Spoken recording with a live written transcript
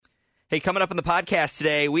Hey, coming up on the podcast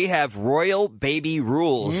today, we have royal baby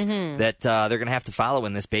rules that they're going to have to follow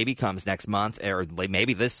when this baby comes next month, or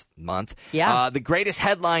maybe this month. Yeah. The greatest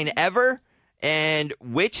headline ever, and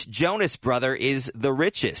which Jonas brother is the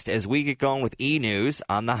richest, as we get going with E-News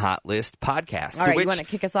on the Hot List podcast. All right, you want to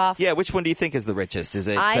kick us off? Yeah, which one do you think is the richest? Is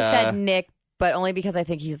it? I said Nick, but only because I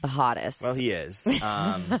think he's the hottest. Well, he is.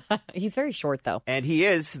 He's very short, though. And he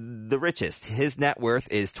is the richest. His net worth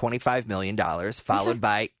is $25 million, followed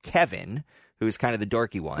by Kevin, who's kind of the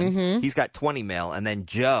dorky one. He's got $20 million. And then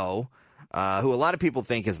Joe, who a lot of people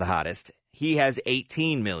think is the hottest, he has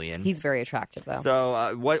 $18 million. He's very attractive, though.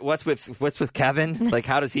 So what's with Kevin? Like,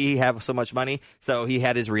 how does he have so much money? So he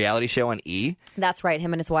had his reality show on E! That's right,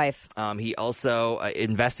 him and his wife. He also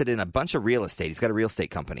invested in a bunch of real estate. He's got a real estate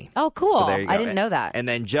company. Oh, cool. So there you go. I didn't know that. And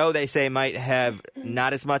then Joe, they say, might have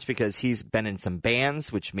not as much because he's been in some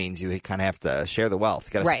bands, which means you kind of have to share the wealth.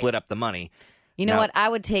 You got to split up the money. You know what? I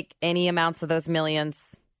would take any amounts of those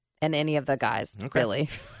millions and any of the guys, really.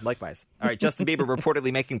 Likewise. All right, Justin Bieber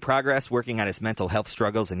reportedly making progress, working on his mental health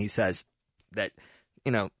struggles, and he says that,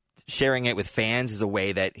 sharing it with fans is a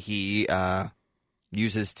way that he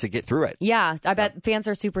uses to get through it. Yeah, I bet fans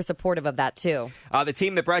are super supportive of that, too. The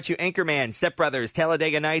team that brought you Anchorman, Step Brothers,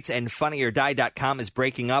 Talladega Nights, and FunnyOrDie.com is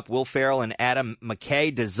breaking up. Will Ferrell and Adam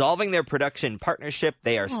McKay dissolving their production partnership.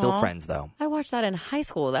 They are still friends, though. I watched that in high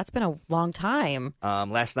school. That's been a long time.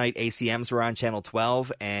 Last night, ACMs were on Channel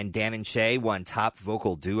 12, and Dan and Shay won Top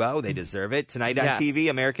Vocal Duo. They deserve it. Tonight on TV,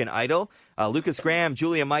 American Idol. Lucas Graham,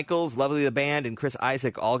 Julia Michaels, Lovely the Band, and Chris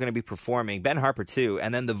Isaac all going to be performing. Ben Harper, too.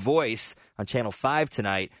 And then The Voice on Channel 5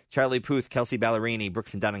 tonight. Charlie Puth, Kelsey Ballerini,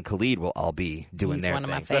 Brooks and Dunn, and Khalid will all be doing their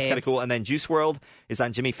thing. So that's kind of cool. And then Juice WRLD is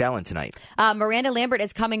on Jimmy Fallon tonight. Miranda Lambert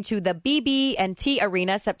is coming to the BB&T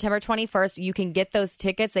Arena September 21st. You can get those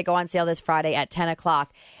tickets. They go on sale this Friday at 10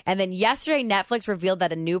 o'clock. And then yesterday, Netflix revealed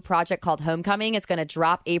that a new project called Homecoming is going to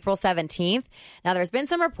drop April 17th. Now, there's been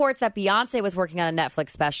some reports that Beyonce was working on a Netflix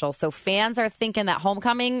special, so fans are thinking that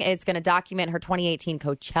Homecoming is going to document her 2018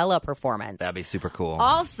 Coachella performance. That'd be super cool.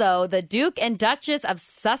 Also, the Duke and Duchess of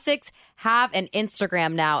Sussex have an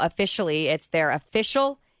Instagram now officially. It's their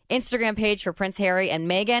official Instagram page for Prince Harry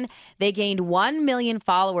and Meghan. They gained 1 million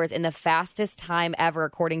followers in the fastest time ever,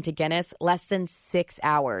 according to Guinness, less than 6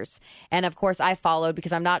 hours. And of course, I followed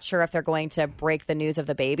because I'm not sure if they're going to break the news of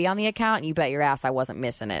the baby on the account. And you bet your ass I wasn't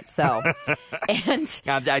missing it. So, and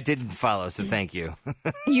I didn't follow, so thank you.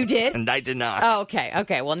 You did? And I did not. Oh, okay.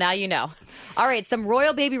 Okay. Well, now you know. All right. Some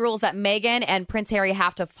royal baby rules that Meghan and Prince Harry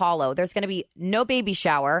have to follow. There's going to be no baby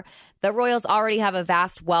shower. The royals already have a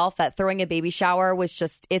vast wealth that throwing a baby shower it's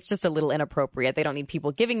just a little inappropriate. They don't need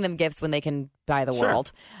people giving them gifts when they can buy the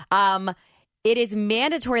world. It is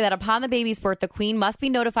mandatory that upon the baby's birth, the queen must be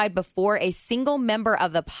notified before a single member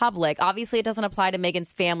of the public. Obviously, it doesn't apply to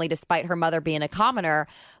Meghan's family, despite her mother being a commoner.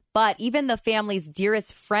 But even the family's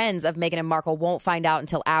dearest friends of Meghan and Markle won't find out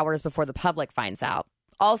until hours before the public finds out.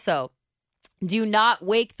 Also, do not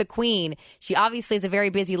wake the queen. She obviously is a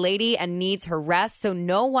very busy lady and needs her rest, so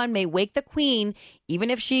no one may wake the queen,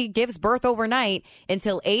 even if she gives birth overnight,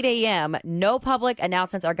 until 8 a.m. No public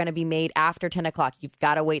announcements are going to be made after 10 o'clock. You've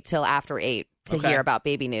got to wait till after 8 to hear about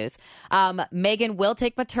baby news. Meghan will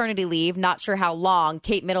take maternity leave. Not sure how long.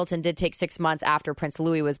 Kate Middleton did take 6 months after Prince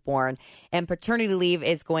Louis was born. And paternity leave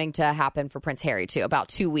is going to happen for Prince Harry, too. About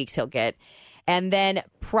 2 weeks he'll get. And then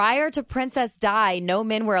prior to Princess Di, no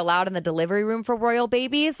men were allowed in the delivery room for royal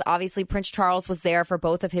babies. Obviously, Prince Charles was there for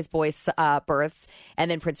both of his boys' births.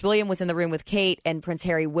 And then Prince William was in the room with Kate, and Prince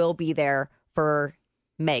Harry will be there for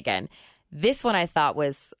Meghan. This one I thought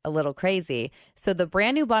was a little crazy. So the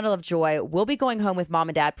brand new bundle of joy will be going home with mom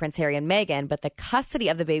and dad, Prince Harry and Meghan, but the custody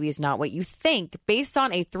of the baby is not what you think. Based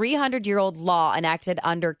on a 300-year-old law enacted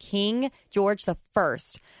under King George I,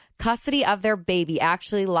 custody of their baby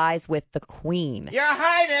actually lies with the queen. Your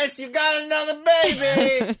Highness, you got another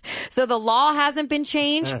baby. So the law hasn't been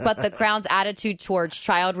changed, but the crown's attitude towards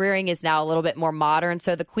child rearing is now a little bit more modern.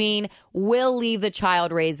 So the queen will leave the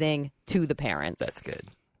child raising to the parents. That's good.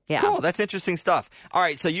 Yeah. Cool. That's interesting stuff. All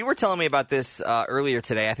right. So you were telling me about this earlier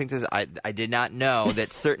today. I think I did not know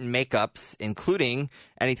that certain makeups, including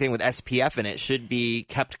anything with SPF in it, should be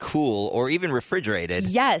kept cool or even refrigerated.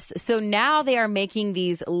 Yes. So now they are making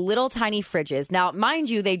these little tiny fridges. Now, mind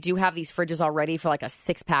you, they do have these fridges already for like a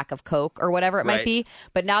 6-pack of Coke or whatever it might be.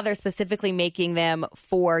 But now they're specifically making them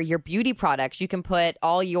for your beauty products. You can put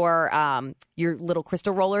all your little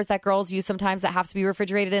crystal rollers that girls use sometimes that have to be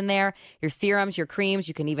refrigerated in there, your serums, your creams.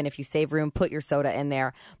 You can even even if you save room, put your soda in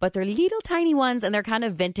there. But they're little tiny ones, and they're kind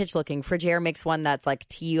of vintage looking. Frigidaire makes one that's like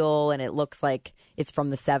teal, and it looks like it's from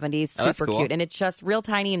the 70s. Super cool. cute. And it's just real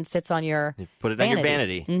tiny and sits on your Put it vanity. on your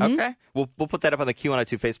vanity. Mm-hmm. Okay. We'll put that up on the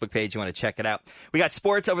Q102 Facebook page. You want to check it out. We got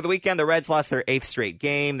sports over the weekend. The Reds lost their 8th straight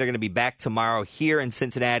game. They're going to be back tomorrow here in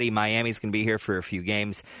Cincinnati. Miami's going to be here for a few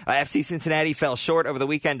games. FC Cincinnati fell short over the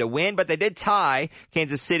weekend to win, but they did tie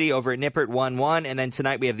Kansas City over at Nippert 1-1. And then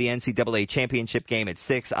tonight we have the NCAA championship game at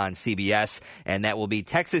 6 on CBS, and that will be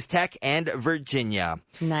Texas Tech and Virginia.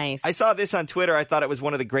 Nice. I saw this on Twitter. I thought it was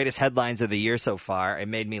one of the greatest headlines of the year so far. It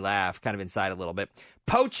made me laugh, kind of inside a little bit.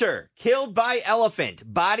 Poacher killed by elephant,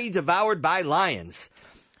 body devoured by lions.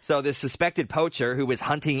 So this suspected poacher who was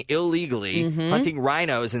hunting illegally, hunting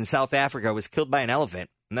rhinos in South Africa, was killed by an elephant.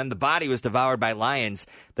 And then the body was devoured by lions.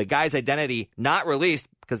 The guy's identity not released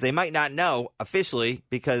because they might not know officially,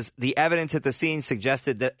 because the evidence at the scene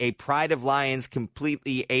suggested that a pride of lions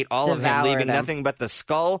completely ate all of him, leaving nothing but the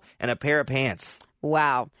skull and a pair of pants.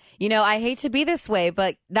 Wow. You know, I hate to be this way,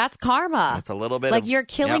 but that's karma. That's a little bit like you're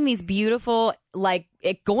killing these beautiful, like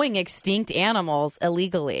going extinct animals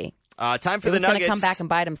illegally. Time for the Nuggets. It's going to come back and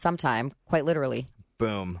bite them sometime, quite literally.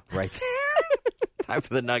 Boom. Right there. Time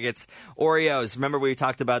for the Nuggets. Oreos. Remember we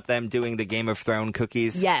talked about them doing the Game of Thrones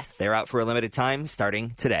cookies? Yes. They're out for a limited time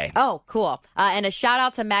starting today. Oh, cool. And a shout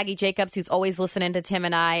out to Maggie Jacobs, who's always listening to Tim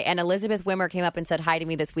and I. And Elizabeth Wimmer came up and said hi to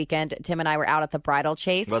me this weekend. Tim and I were out at the bridal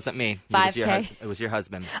chase. It wasn't me. 5K. It was your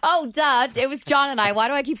husband. Oh, duh. It was John and I. Why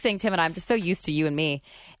do I keep saying Tim and I? I'm just so used to you and me.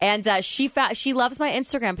 And she loves my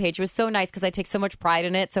Instagram page. It was so nice because I take so much pride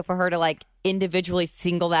in it. So for her to like individually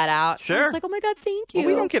single that out, sure. I was like, oh my God, thank you. Well,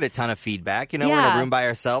 we don't get a ton of feedback. You know, we're in a room by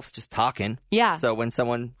ourselves just talking. Yeah. So when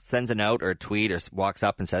someone sends a note or a tweet or walks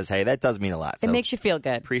up and says, hey, that does mean a lot. So it makes you feel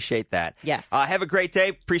good. Appreciate that. Yes. Have a great day.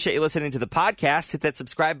 Appreciate you listening to the podcast. Hit that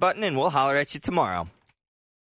subscribe button and we'll holler at you tomorrow.